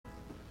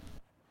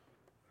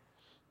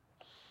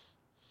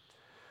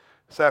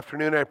This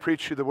afternoon I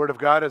preach you the Word of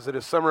God as it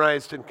is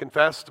summarized and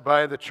confessed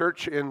by the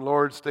Church in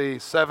Lord's Day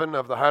 7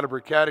 of the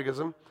Heidelberg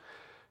Catechism,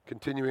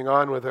 continuing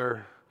on with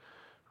our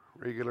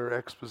regular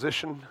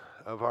exposition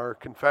of our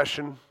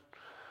confession.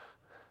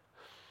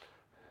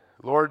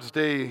 Lord's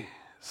Day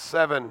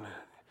 7.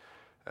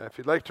 If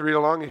you'd like to read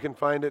along, you can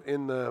find it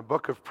in the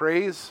Book of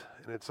Praise,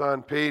 and it's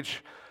on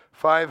page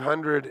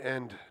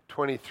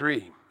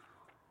 523.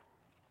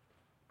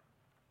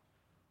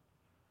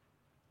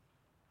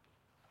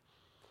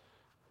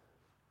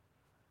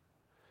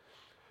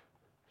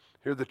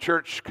 Here the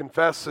Church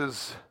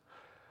confesses,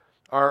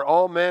 "Are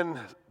all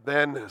men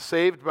then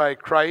saved by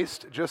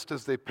Christ just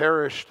as they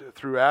perished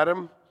through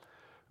Adam?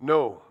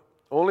 No,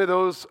 only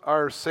those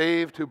are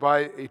saved who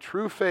by a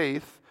true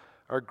faith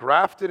are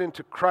grafted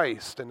into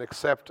Christ and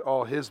accept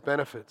all His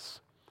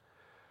benefits."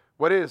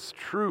 What is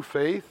true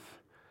faith?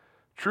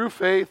 True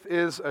faith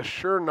is a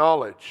sure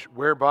knowledge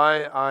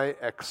whereby I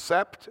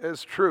accept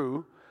as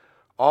true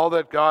all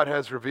that God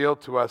has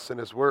revealed to us in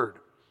His Word.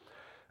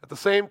 At the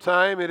same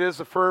time, it is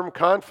a firm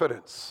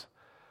confidence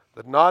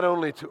that not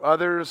only to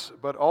others,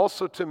 but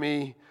also to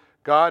me,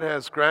 God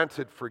has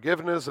granted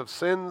forgiveness of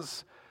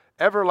sins,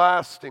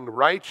 everlasting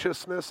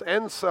righteousness,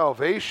 and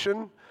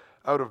salvation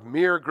out of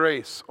mere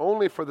grace,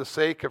 only for the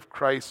sake of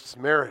Christ's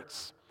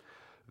merits.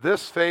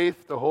 This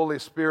faith the Holy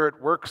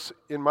Spirit works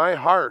in my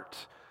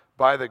heart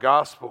by the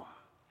gospel.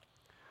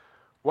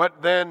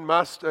 What then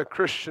must a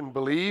Christian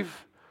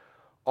believe?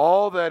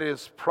 All that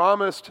is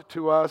promised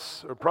to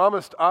us, or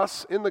promised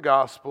us in the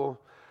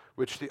gospel,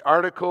 which the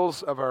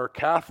articles of our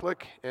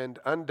Catholic and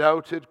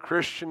undoubted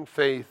Christian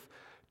faith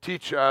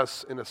teach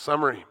us in a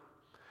summary.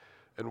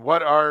 And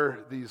what are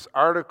these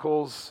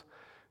articles?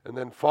 And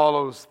then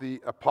follows the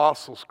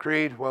Apostles'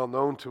 Creed, well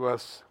known to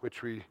us,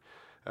 which we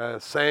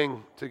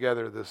sang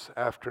together this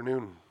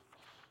afternoon.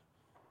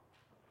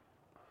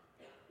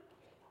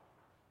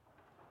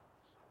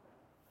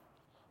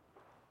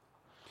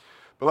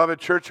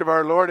 Beloved Church of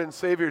our Lord and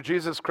Savior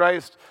Jesus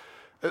Christ,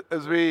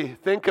 as we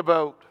think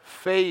about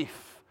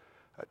faith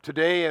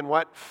today and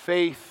what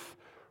faith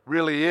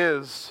really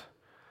is,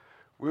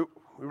 we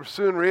will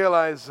soon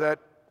realize that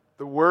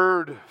the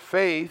word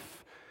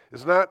faith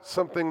is not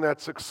something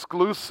that's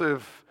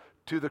exclusive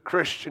to the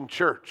Christian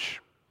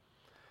church.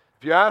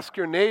 If you ask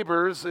your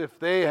neighbors if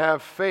they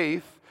have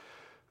faith,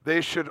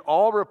 they should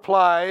all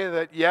reply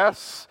that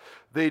yes,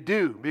 they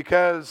do,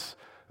 because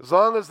as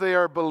long as they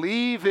are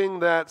believing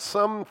that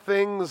some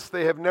things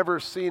they have never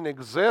seen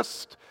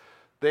exist,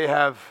 they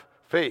have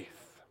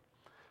faith.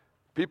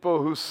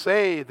 People who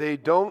say they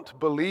don't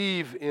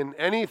believe in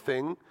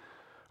anything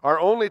are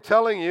only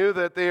telling you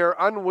that they are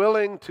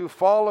unwilling to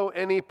follow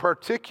any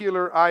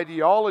particular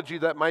ideology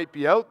that might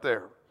be out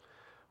there,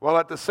 while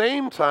at the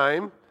same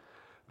time,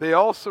 they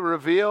also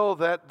reveal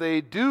that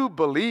they do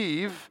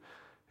believe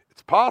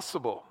it's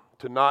possible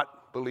to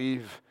not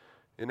believe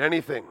in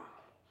anything.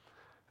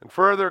 And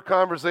further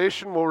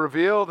conversation will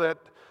reveal that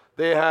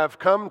they have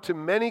come to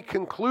many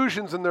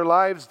conclusions in their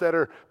lives that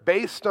are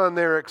based on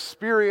their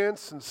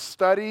experience and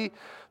study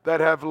that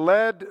have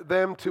led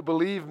them to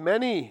believe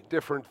many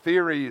different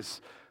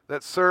theories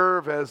that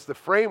serve as the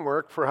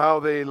framework for how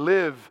they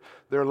live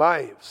their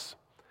lives.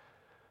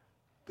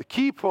 The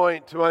key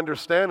point to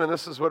understand, and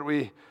this is what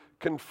we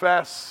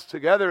confess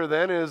together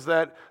then, is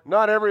that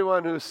not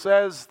everyone who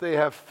says they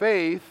have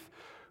faith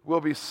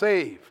will be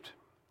saved.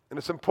 And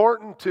it's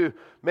important to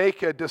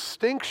make a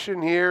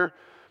distinction here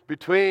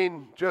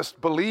between just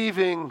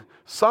believing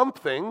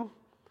something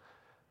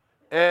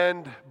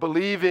and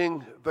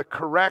believing the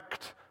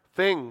correct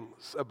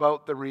things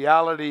about the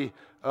reality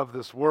of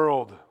this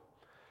world.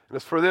 And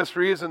it's for this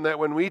reason that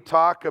when we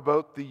talk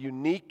about the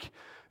unique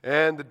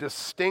and the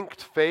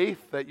distinct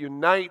faith that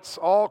unites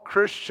all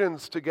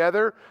Christians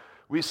together,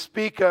 we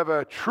speak of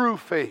a true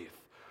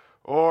faith,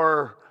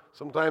 or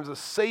sometimes a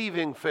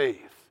saving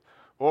faith,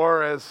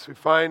 or as we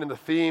find in the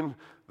theme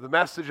of the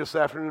message this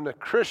afternoon, a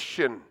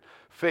Christian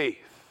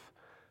faith.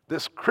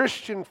 This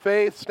Christian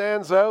faith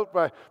stands out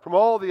from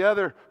all the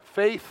other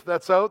faith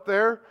that's out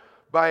there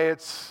by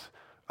its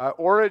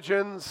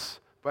origins,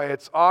 by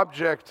its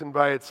object, and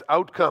by its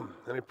outcome.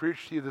 And I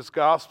preach to you this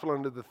gospel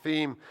under the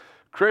theme,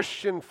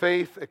 Christian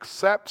faith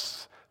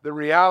accepts the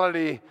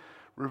reality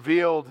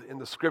revealed in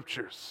the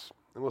Scriptures.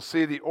 And we'll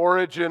see the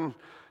origin,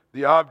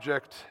 the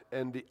object,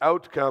 and the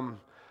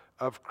outcome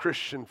of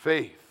Christian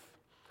faith.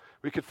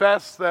 We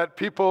confess that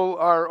people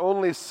are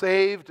only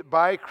saved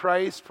by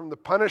Christ from the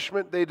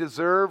punishment they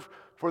deserve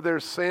for their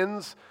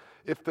sins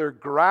if they're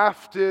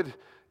grafted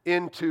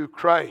into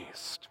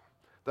Christ.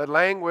 That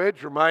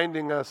language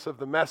reminding us of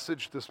the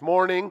message this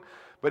morning,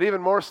 but even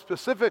more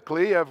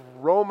specifically of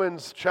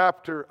Romans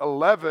chapter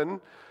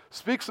 11,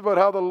 speaks about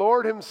how the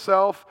Lord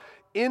Himself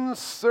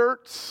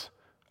inserts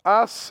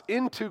us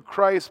into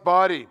Christ's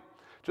body.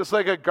 Just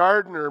like a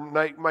gardener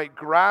might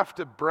graft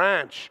a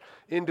branch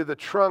into the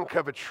trunk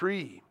of a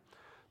tree.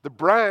 The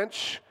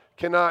branch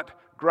cannot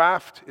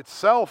graft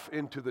itself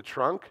into the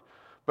trunk,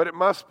 but it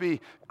must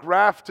be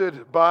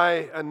grafted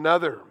by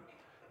another.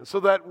 And so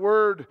that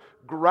word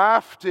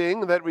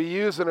grafting that we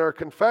use in our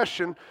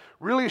confession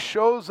really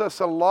shows us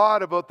a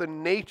lot about the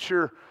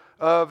nature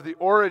of the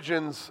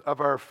origins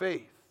of our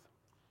faith.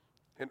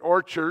 In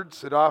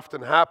orchards, it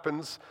often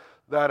happens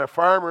that a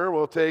farmer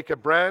will take a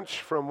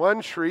branch from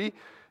one tree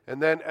and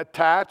then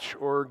attach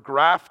or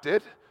graft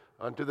it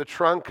onto the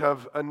trunk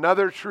of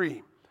another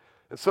tree.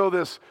 And so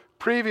this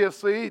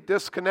previously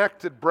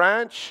disconnected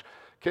branch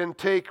can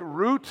take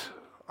root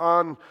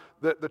on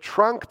the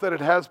trunk that it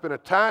has been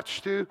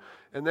attached to,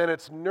 and then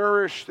it's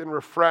nourished and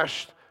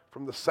refreshed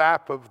from the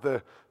sap of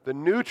the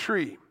new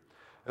tree.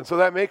 And so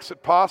that makes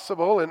it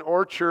possible in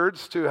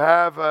orchards to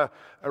have a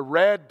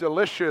red,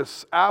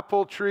 delicious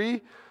apple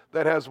tree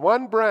that has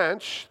one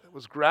branch that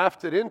was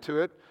grafted into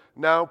it,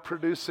 now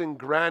producing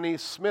Granny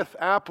Smith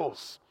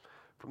apples.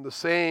 From the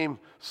same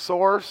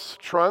source,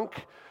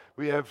 trunk,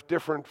 we have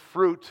different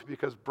fruit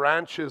because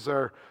branches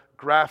are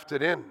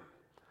grafted in.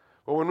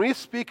 Well, when we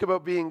speak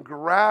about being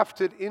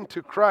grafted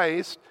into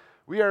Christ,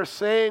 we are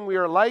saying we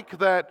are like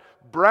that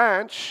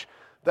branch,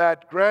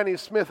 that Granny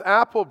Smith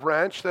apple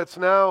branch that's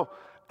now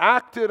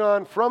acted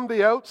on from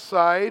the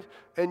outside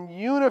and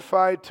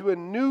unified to a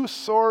new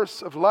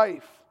source of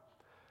life.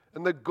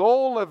 And the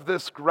goal of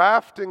this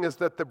grafting is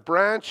that the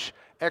branch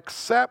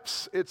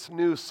accepts its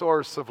new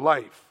source of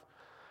life.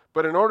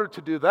 But in order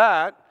to do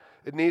that,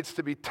 it needs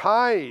to be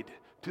tied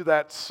to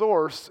that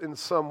source in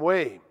some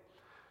way.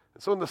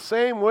 And so in the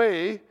same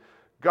way,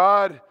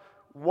 God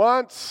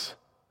wants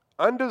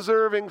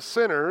undeserving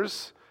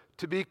sinners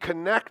to be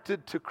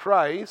connected to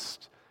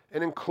Christ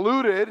and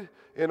included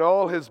in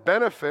all his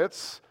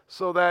benefits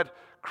so that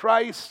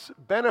Christ's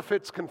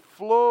benefits can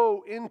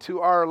flow into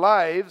our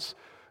lives.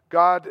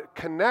 God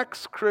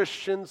connects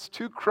Christians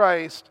to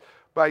Christ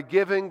by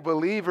giving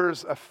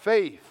believers a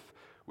faith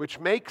which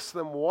makes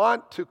them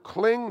want to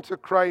cling to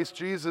Christ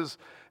Jesus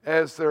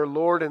as their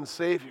Lord and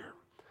Savior.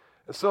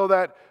 And so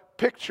that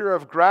picture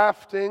of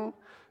grafting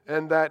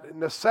and that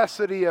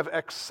necessity of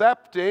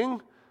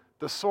accepting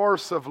the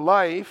source of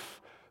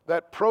life,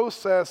 that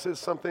process is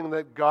something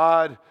that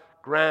God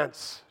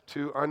grants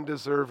to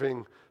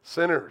undeserving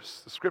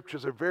sinners. The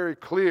scriptures are very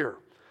clear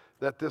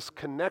that this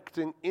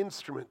connecting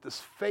instrument,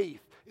 this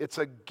faith, it's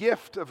a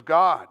gift of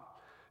God.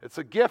 It's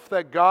a gift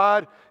that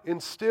God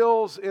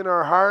instills in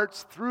our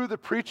hearts through the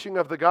preaching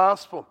of the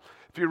gospel.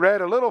 If you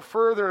read a little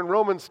further in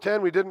Romans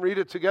 10, we didn't read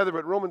it together,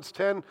 but Romans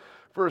 10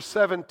 verse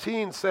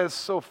 17 says,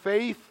 "So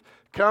faith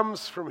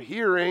comes from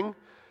hearing,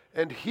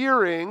 and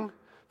hearing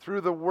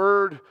through the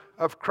word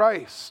of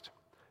Christ."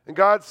 And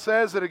God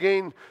says it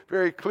again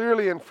very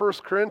clearly in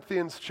 1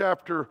 Corinthians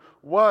chapter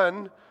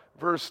 1,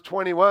 verse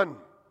 21.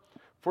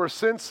 "For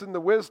since in the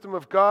wisdom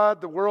of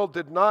God the world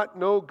did not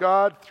know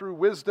God through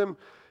wisdom,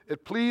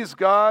 it pleased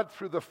God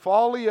through the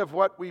folly of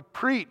what we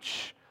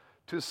preach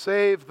to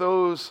save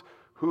those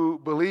who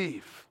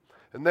believe."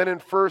 And then in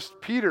 1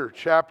 Peter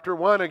chapter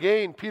 1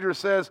 again, Peter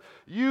says,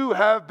 "You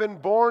have been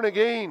born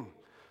again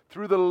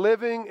through the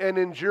living and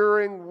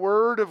enduring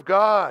word of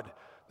God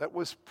that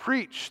was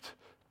preached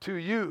to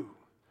you."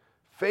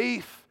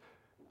 Faith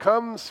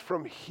comes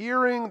from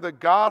hearing the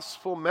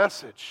gospel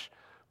message.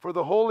 For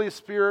the Holy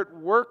Spirit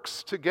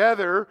works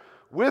together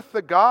with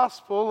the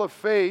gospel of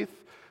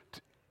faith.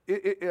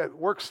 It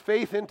works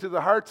faith into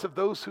the hearts of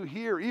those who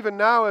hear. Even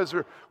now as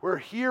we're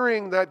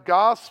hearing that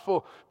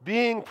gospel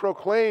being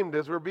proclaimed,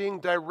 as we're being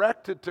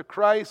directed to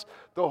Christ,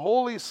 the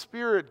Holy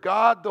Spirit,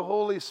 God the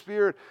Holy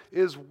Spirit,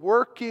 is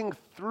working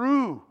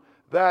through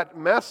that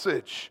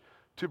message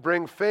to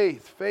bring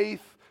faith.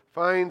 Faith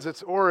finds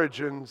its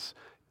origins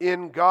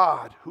in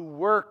God, who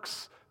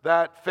works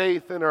that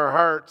faith in our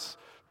hearts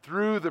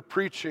through the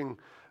preaching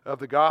of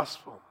the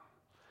gospel.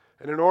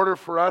 And in order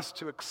for us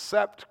to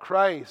accept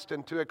Christ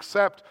and to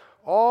accept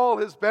all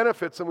his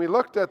benefits, and we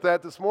looked at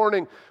that this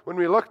morning when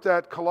we looked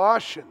at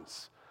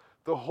Colossians,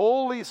 the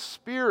Holy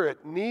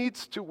Spirit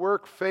needs to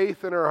work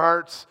faith in our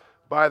hearts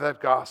by that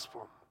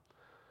gospel.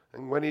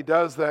 And when he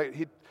does that,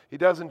 he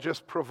doesn't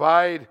just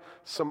provide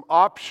some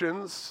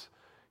options.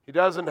 He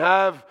doesn't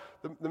have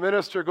the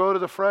minister go to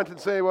the front and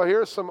say, well,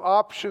 here's some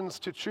options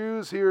to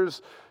choose.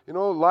 Here's,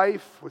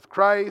 life with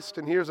Christ,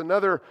 and here's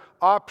another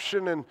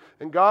option.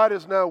 And God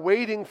is now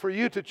waiting for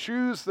you to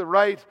choose the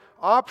right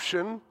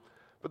option.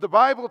 But the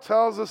Bible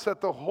tells us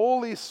that the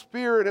Holy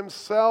Spirit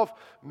himself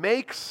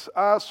makes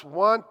us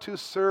want to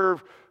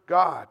serve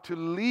God, to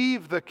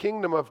leave the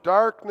kingdom of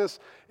darkness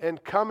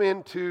and come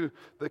into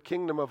the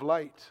kingdom of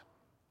light.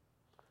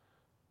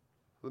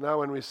 So now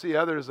when we see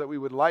others that we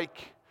would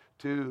like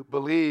to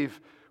believe,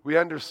 we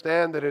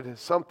understand that it is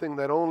something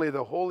that only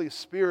the Holy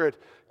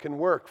Spirit can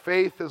work.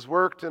 Faith is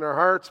worked in our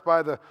hearts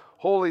by the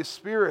Holy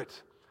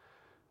Spirit.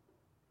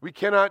 We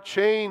cannot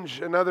change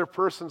another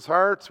person's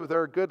hearts with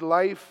our good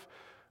life,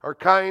 our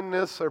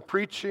kindness, our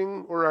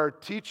preaching, or our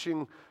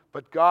teaching,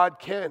 but God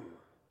can.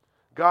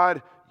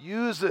 God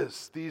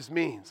uses these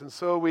means. And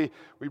so we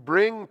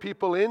bring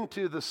people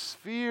into the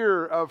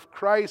sphere of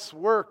Christ's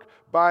work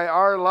by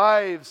our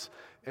lives,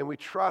 and we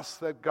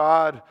trust that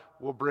God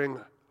will bring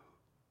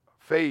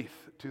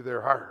faith to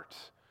their heart.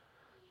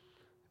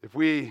 If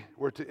we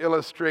were to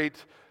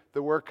illustrate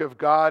the work of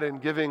God in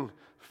giving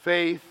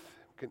faith,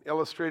 we can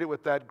illustrate it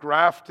with that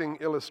grafting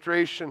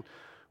illustration.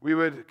 We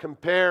would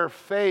compare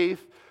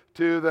faith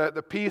to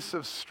the piece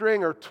of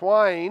string or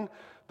twine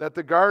that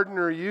the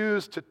gardener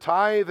used to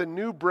tie the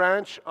new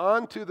branch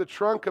onto the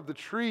trunk of the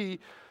tree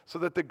so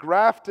that the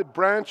grafted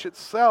branch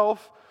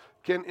itself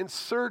can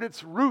insert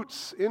its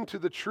roots into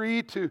the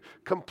tree to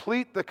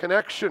complete the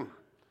connection,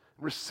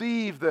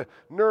 receive the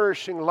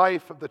nourishing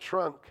life of the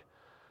trunk.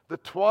 The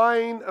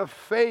twine of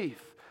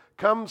faith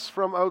comes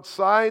from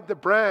outside the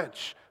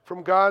branch,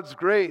 from God's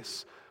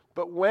grace.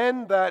 But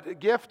when that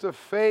gift of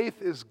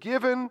faith is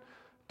given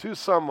to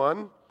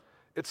someone,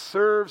 it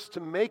serves to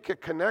make a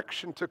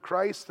connection to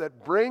Christ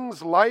that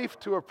brings life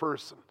to a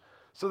person,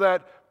 so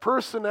that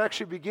person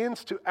actually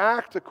begins to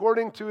act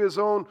according to his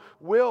own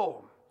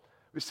will.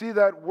 We see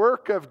that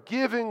work of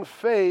giving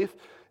faith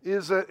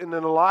is an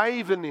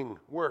enlivening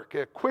work,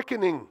 a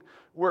quickening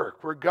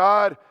work, where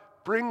God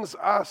brings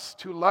us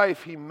to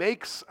life. He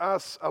makes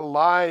us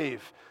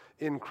alive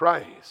in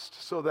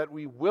Christ so that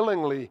we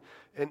willingly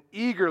and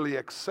eagerly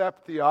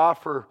accept the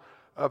offer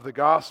of the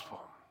gospel.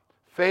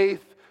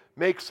 Faith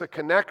makes a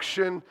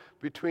connection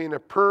between a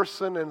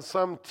person and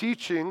some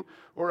teaching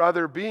or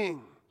other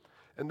being.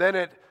 And then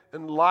it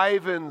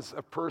enlivens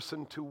a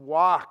person to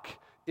walk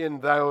in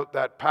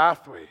that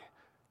pathway,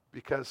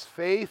 because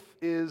faith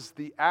is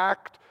the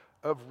act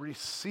of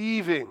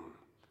receiving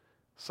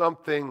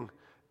something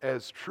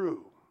as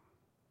true.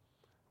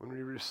 When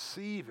we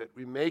receive it,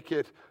 we make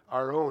it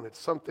our own. It's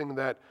something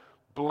that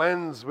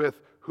blends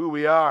with who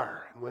we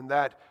are. And when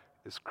that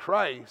is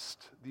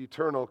Christ, the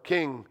eternal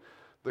King,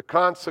 the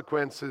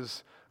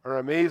consequences are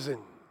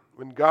amazing.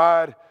 When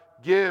God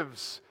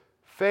gives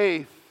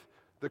faith,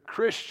 the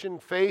Christian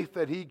faith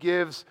that He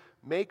gives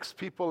makes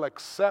people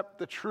accept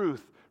the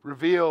truth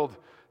revealed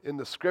in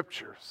the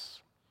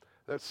Scriptures.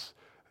 That's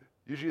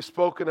usually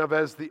spoken of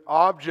as the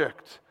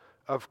object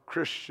of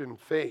Christian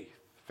faith.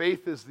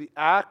 Faith is the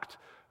act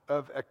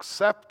of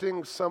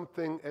accepting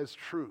something as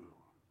true.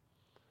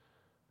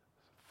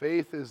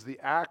 Faith is the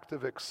act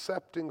of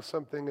accepting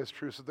something as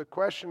true. So the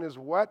question is,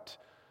 what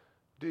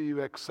do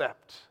you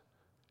accept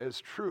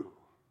as true?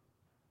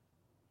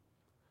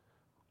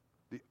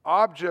 The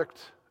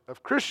object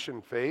of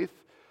Christian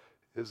faith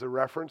is a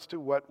reference to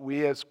what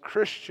we as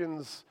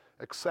Christians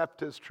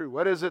accept as true.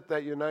 What is it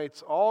that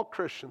unites all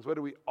Christians? What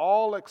do we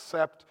all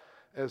accept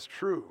as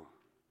true?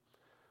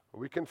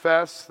 We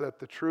confess that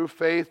the true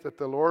faith that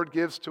the Lord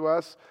gives to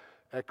us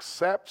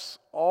accepts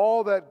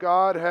all that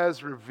God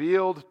has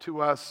revealed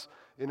to us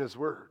in His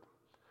Word.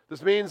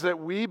 This means that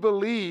we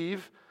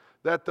believe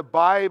that the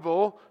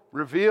Bible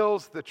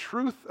reveals the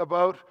truth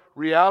about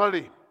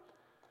reality,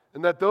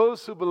 and that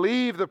those who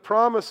believe the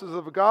promises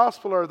of the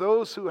gospel are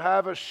those who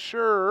have a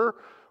sure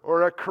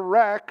or a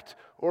correct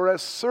or a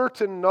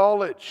certain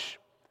knowledge.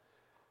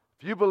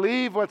 If you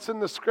believe what's in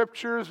the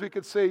Scriptures, we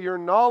could say your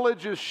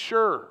knowledge is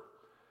sure.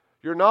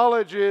 Your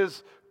knowledge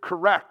is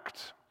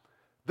correct.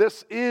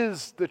 This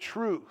is the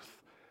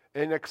truth.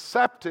 And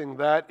accepting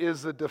that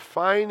is the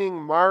defining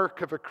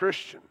mark of a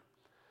Christian.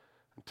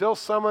 Until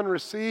someone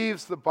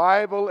receives the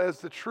Bible as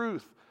the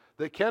truth,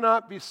 they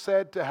cannot be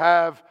said to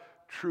have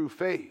true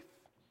faith.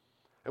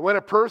 And when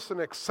a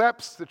person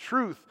accepts the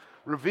truth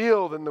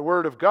revealed in the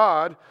Word of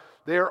God,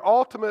 they are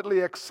ultimately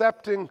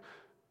accepting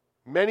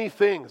many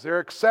things. They're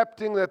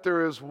accepting that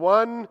there is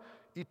one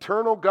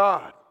eternal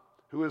God,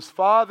 who is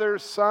Father,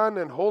 Son,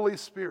 and Holy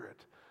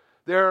Spirit.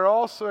 They are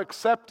also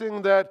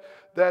accepting that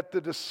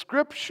the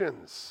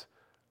descriptions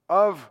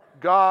of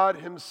God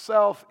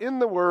Himself in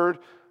the Word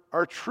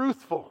are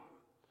truthful.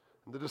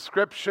 The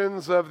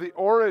descriptions of the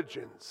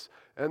origins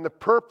and the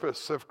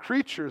purpose of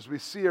creatures we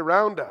see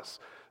around us,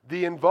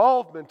 the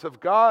involvement of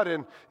God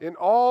in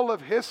all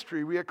of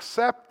history, we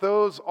accept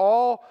those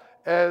all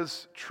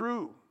as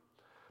true.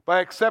 By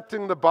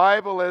accepting the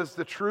Bible as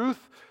the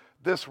truth,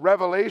 this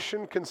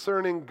revelation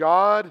concerning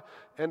God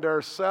and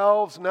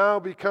ourselves now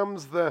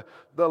becomes the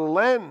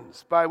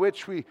lens by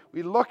which we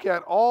look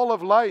at all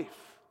of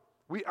life.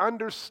 We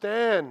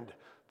understand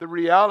the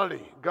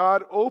reality.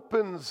 God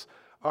opens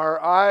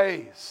our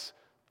eyes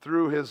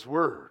through His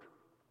Word.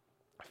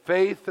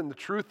 Faith in the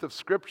truth of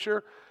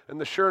Scripture and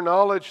the sure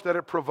knowledge that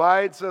it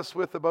provides us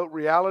with about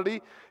reality,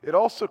 it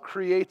also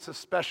creates a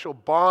special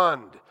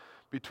bond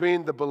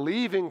between the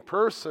believing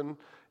person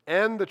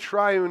and the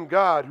triune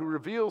God who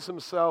reveals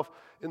Himself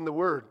in the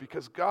Word,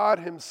 because God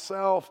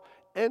Himself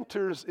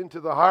enters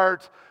into the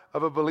heart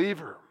of a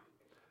believer.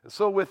 And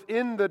so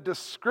within the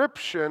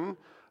description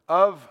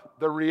of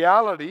the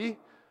reality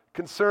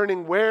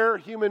concerning where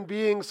human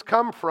beings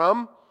come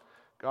from,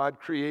 God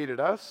created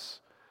us.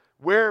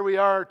 Where we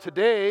are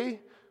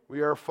today,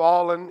 we are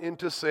fallen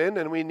into sin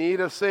and we need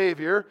a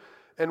Savior.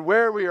 And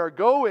where we are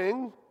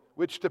going,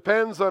 which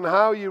depends on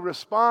how you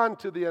respond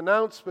to the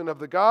announcement of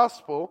the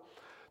gospel,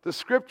 the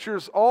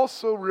Scriptures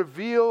also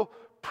reveal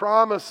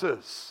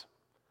promises.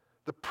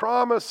 The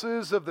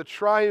promises of the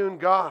triune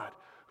God,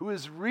 who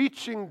is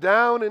reaching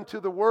down into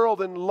the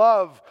world in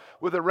love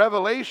with a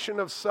revelation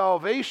of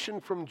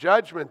salvation from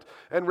judgment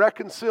and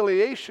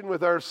reconciliation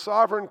with our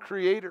sovereign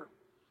Creator.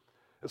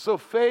 And so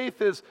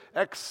faith is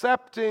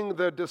accepting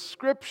the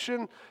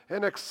description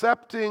and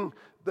accepting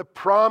the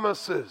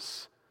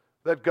promises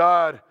that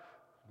God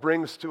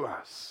brings to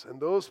us. And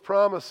those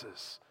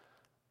promises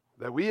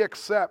that we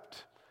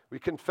accept, we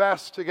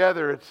confess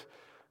together,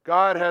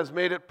 God has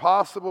made it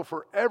possible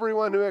for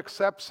everyone who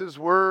accepts His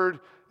word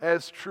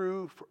as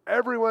true, for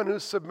everyone who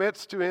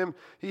submits to Him.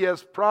 He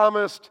has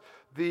promised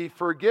the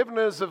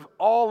forgiveness of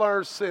all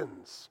our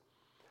sins,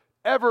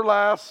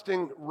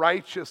 everlasting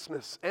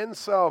righteousness and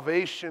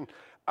salvation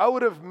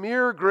out of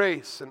mere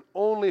grace and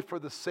only for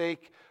the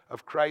sake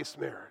of Christ's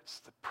merits.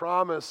 The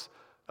promise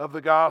of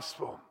the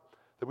gospel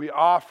that we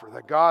offer,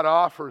 that God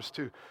offers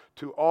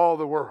to all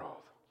the world.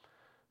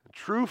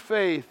 True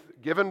faith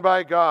given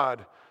by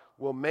God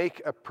will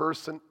make a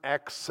person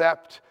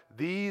accept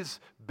these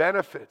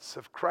benefits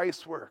of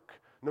Christ's work,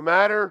 no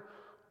matter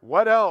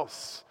what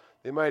else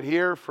they might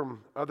hear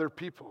from other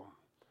people.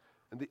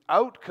 And the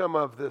outcome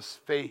of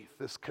this faith,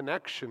 this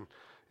connection,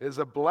 is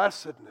a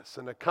blessedness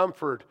and a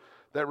comfort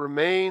that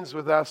remains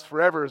with us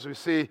forever, as we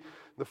see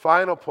the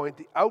final point,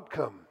 the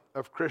outcome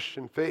of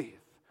Christian faith.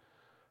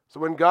 So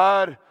when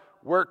God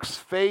works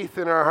faith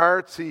in our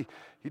hearts, He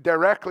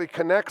directly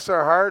connects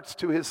our hearts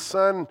to His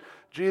Son,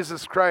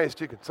 Jesus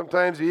Christ.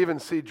 Sometimes you even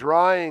see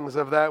drawings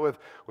of that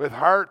with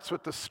hearts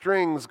with the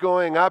strings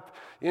going up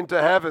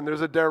into heaven. There's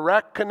a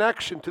direct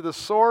connection to the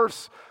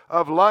source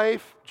of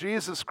life,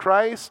 Jesus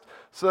Christ,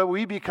 so that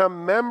we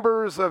become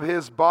members of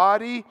His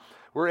body.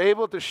 We're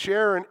able to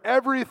share in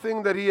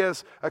everything that He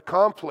has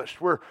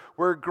accomplished.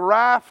 We're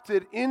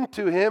grafted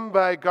into Him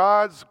by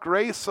God's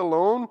grace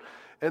alone,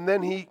 and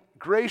then He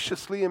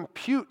graciously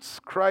imputes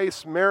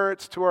Christ's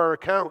merits to our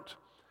account.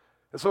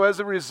 And so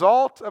as a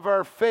result of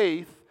our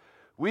faith,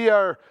 we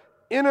are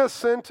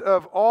innocent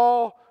of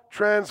all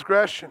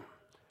transgression.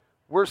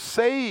 We're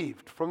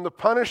saved from the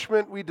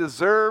punishment we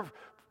deserve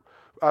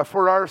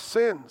for our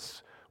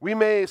sins. We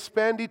may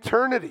spend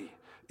eternity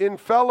in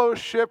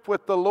fellowship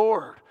with the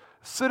Lord,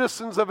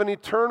 citizens of an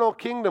eternal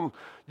kingdom,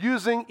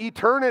 using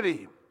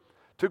eternity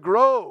to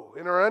grow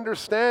in our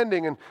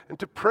understanding and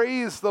to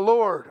praise the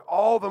Lord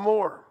all the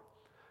more.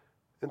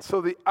 And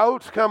so the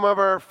outcome of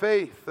our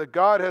faith that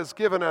God has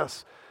given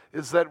us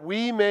is that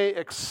we may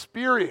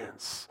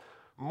experience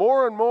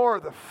more and more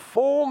the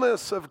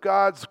fullness of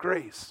God's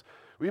grace.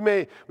 We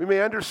may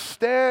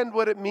understand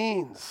what it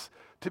means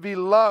to be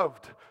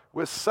loved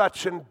with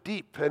such a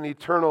deep and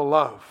eternal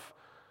love,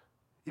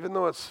 even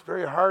though it's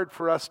very hard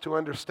for us to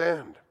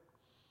understand.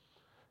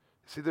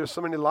 See, there's so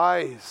many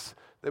lies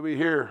that we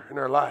hear in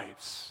our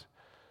lives.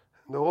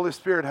 And the Holy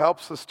Spirit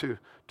helps us to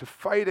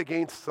fight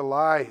against the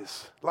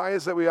lies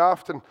that we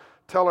often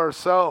tell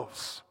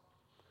ourselves.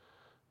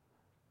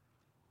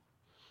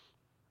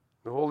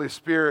 The Holy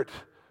Spirit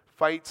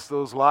fights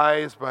those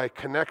lies by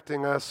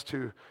connecting us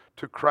to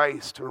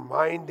Christ,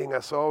 reminding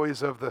us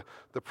always of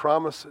the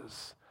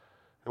promises.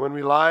 And when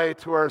we lie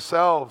to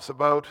ourselves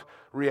about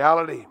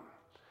reality,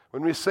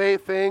 when we say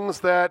things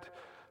that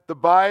the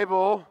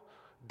Bible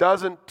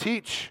doesn't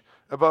teach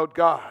about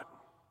God,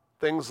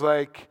 things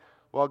like,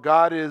 well,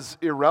 God is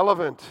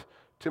irrelevant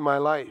to my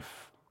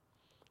life,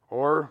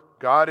 or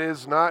God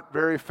is not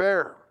very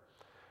fair,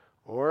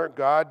 or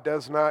God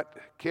does not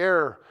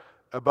care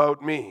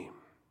about me.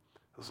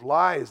 Those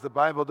lies, the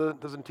Bible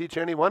doesn't teach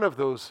any one of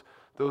those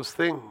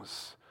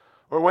things.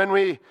 Or when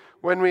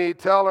we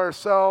tell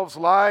ourselves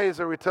lies,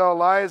 or we tell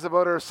lies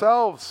about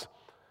ourselves,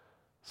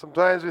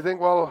 sometimes we think,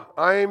 well,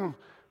 I'm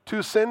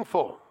too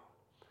sinful,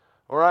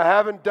 or I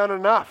haven't done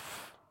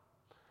enough,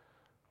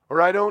 or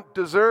I don't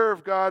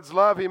deserve God's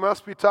love. He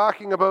must be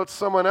talking about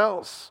someone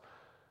else.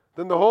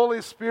 Then the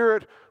Holy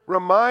Spirit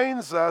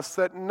reminds us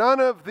that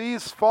none of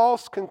these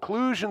false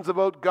conclusions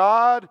about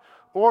God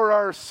or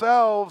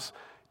ourselves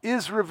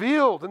is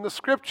revealed in the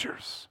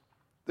Scriptures.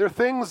 They're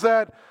things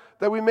that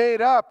we made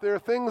up. They're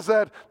things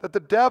that the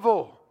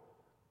devil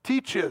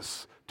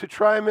teaches to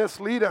try and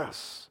mislead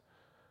us.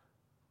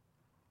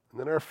 And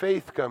then our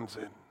faith comes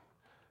in.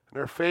 And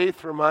our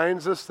faith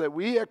reminds us that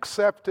we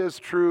accept as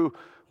true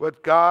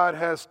what God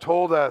has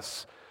told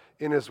us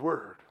in His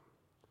Word.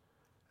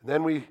 And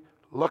then we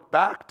look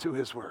back to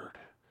His Word.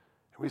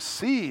 And we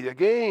see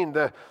again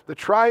the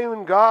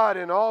triune God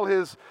in all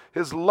His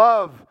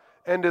love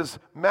and His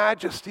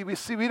majesty. We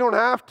see we don't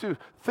have to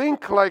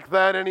think like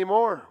that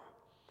anymore.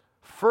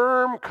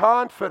 Firm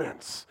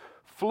confidence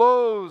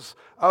flows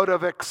out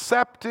of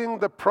accepting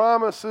the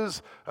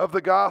promises of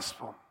the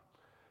gospel.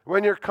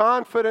 When your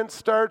confidence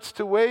starts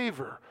to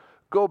waver,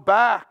 go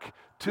back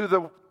to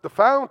the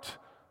fount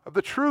of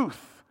the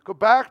truth. Go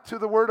back to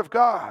the Word of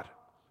God.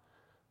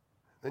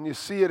 Then you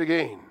see it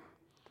again.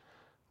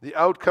 The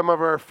outcome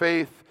of our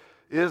faith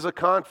is a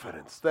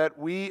confidence that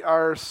we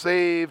are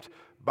saved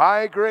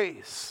by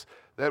grace,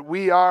 that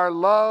we are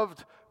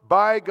loved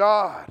by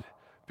God,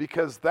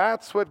 because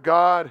that's what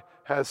God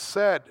has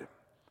said,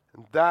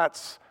 and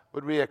that's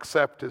what we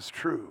accept as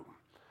true.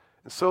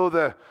 And so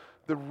the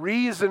the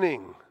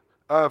reasoning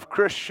of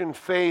Christian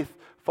faith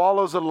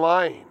follows a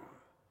line.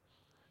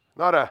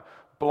 Not a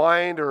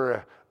blind or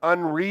an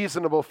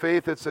unreasonable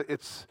faith.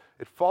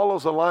 It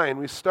follows a line.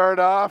 We start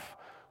off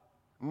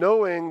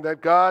knowing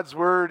that God's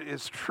word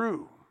is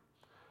true.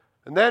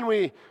 And then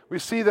we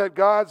see that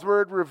God's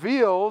word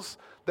reveals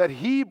that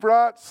he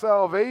brought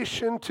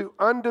salvation to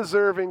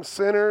undeserving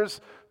sinners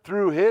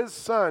through his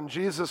Son,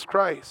 Jesus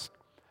Christ.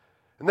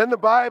 And then the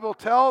Bible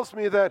tells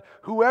me that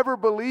whoever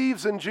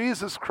believes in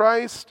Jesus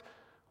Christ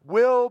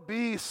will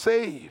be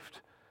saved.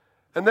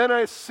 And then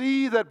I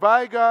see that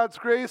by God's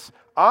grace,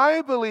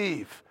 I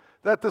believe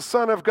that the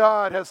Son of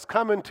God has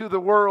come into the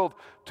world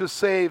to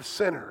save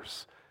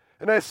sinners.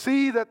 And I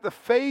see that the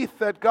faith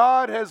that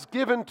God has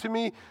given to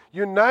me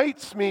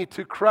unites me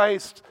to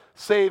Christ's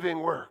saving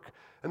work.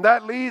 And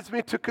that leads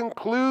me to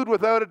conclude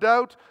without a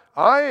doubt,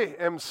 I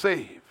am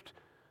saved.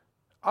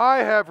 I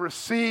have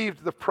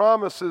received the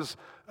promises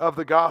of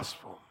the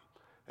gospel.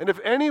 And if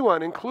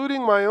anyone,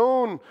 including my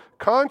own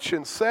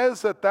conscience,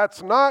 says that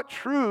that's not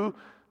true,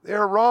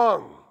 they're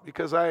wrong,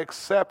 because I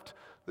accept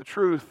the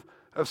truth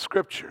of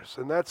Scriptures.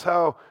 And that's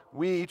how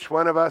we, each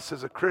one of us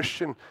as a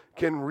Christian,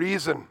 can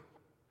reason.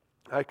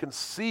 I can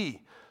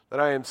see that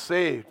I am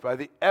saved by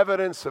the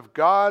evidence of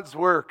God's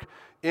work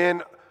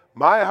in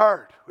my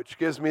heart, which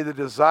gives me the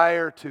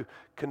desire to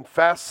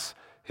confess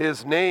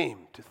his name,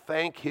 to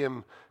thank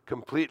him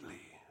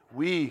completely.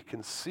 We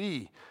can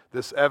see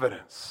this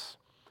evidence.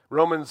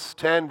 Romans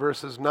 10,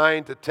 verses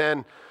 9 to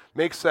 10,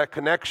 makes that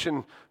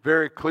connection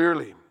very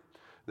clearly.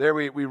 There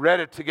we read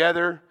it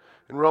together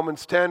in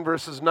Romans 10,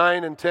 verses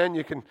 9 and 10.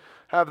 You can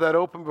have that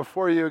open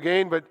before you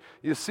again, but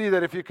you see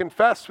that if you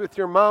confess with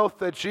your mouth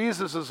that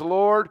Jesus is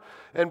Lord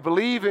and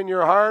believe in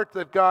your heart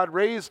that God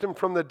raised him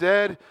from the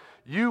dead,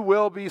 you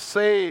will be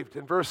saved.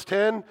 In verse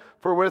 10,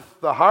 for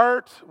with the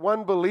heart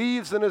one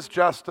believes and is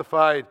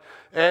justified,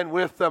 and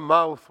with the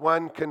mouth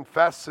one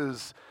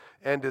confesses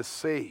and is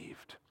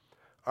saved.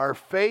 Our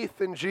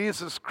faith in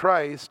Jesus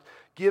Christ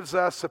gives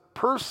us a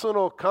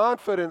personal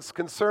confidence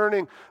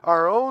concerning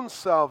our own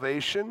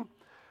salvation,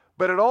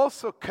 but it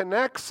also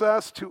connects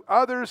us to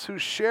others who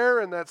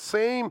share in that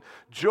same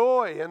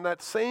joy and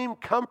that same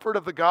comfort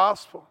of the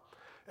gospel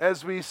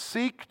as we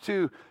seek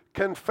to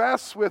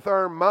confess with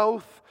our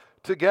mouth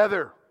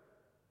together,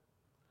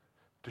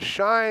 to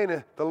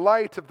shine the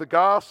light of the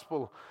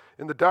gospel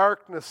in the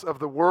darkness of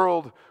the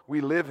world we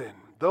live in.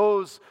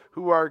 Those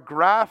who are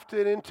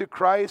grafted into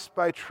Christ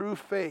by true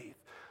faith,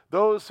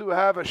 those who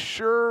have a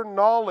sure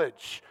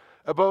knowledge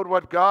about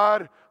what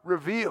God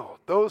revealed,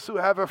 those who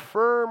have a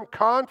firm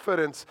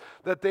confidence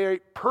that they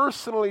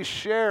personally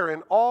share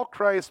in all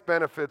Christ's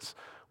benefits,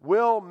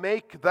 will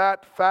make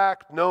that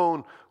fact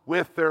known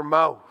with their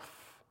mouth.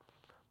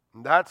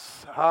 And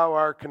that's how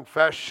our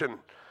confession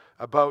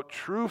about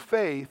true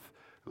faith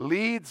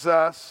leads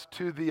us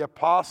to the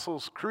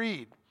Apostles'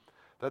 Creed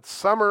that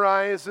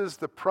summarizes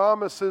the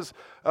promises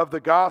of the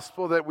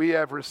gospel that we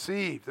have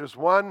received. There's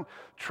one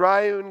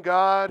triune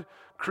God,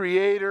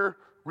 creator,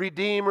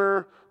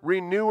 redeemer,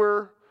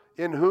 renewer,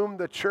 in whom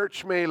the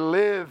church may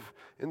live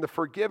in the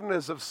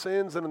forgiveness of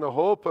sins and in the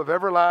hope of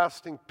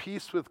everlasting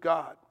peace with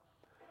God.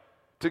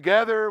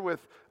 Together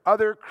with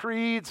other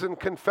creeds and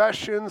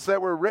confessions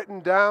that were written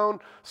down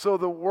so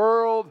the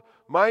world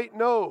might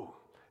know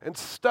and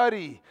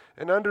study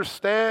and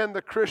understand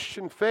the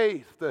Christian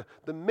faith,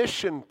 the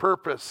mission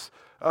purpose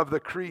of the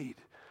creed,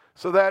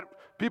 so that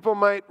people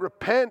might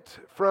repent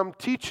from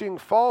teaching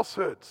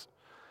falsehoods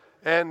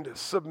and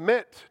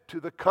submit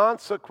to the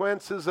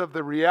consequences of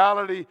the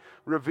reality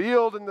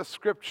revealed in the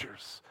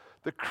Scriptures.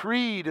 The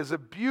creed is a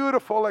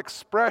beautiful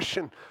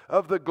expression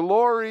of the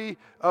glory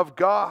of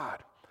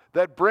God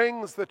that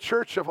brings the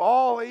church of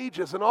all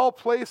ages and all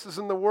places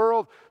in the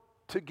world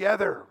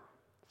together.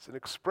 It's an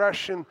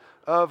expression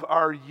of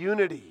our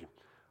unity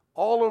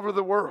all over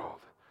the world.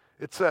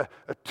 It's a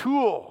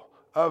tool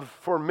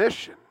for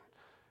mission.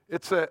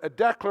 It's a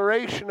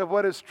declaration of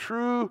what is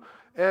true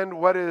and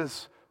what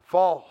is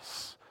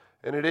false.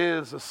 And it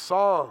is a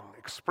song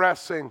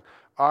expressing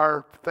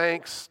our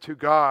thanks to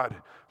God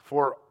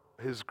for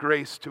his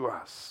grace to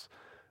us.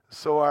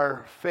 So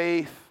our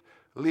faith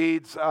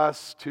leads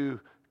us to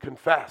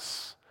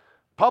confess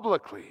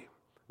publicly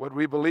what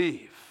we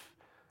believe.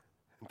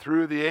 And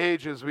through the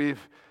ages, we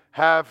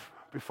have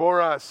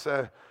before us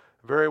a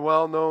very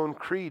well-known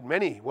creed,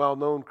 many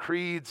well-known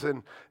creeds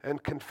and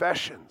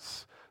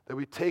confessions that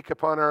we take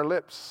upon our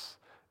lips,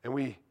 and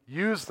we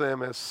use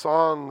them as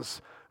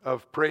songs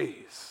of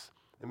praise.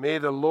 And may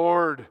the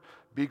Lord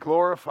be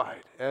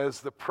glorified as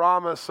the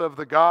promise of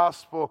the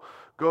gospel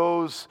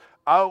goes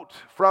out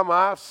from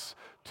us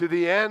to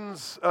the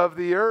ends of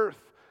the earth.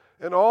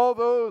 And all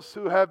those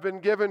who have been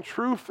given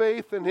true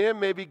faith in him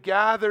may be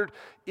gathered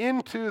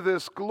into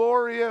this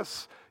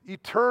glorious,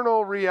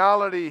 eternal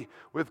reality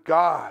with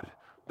God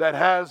that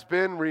has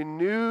been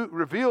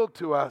revealed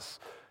to us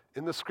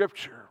in the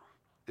Scripture.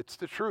 It's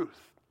the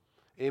truth.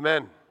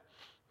 Amen.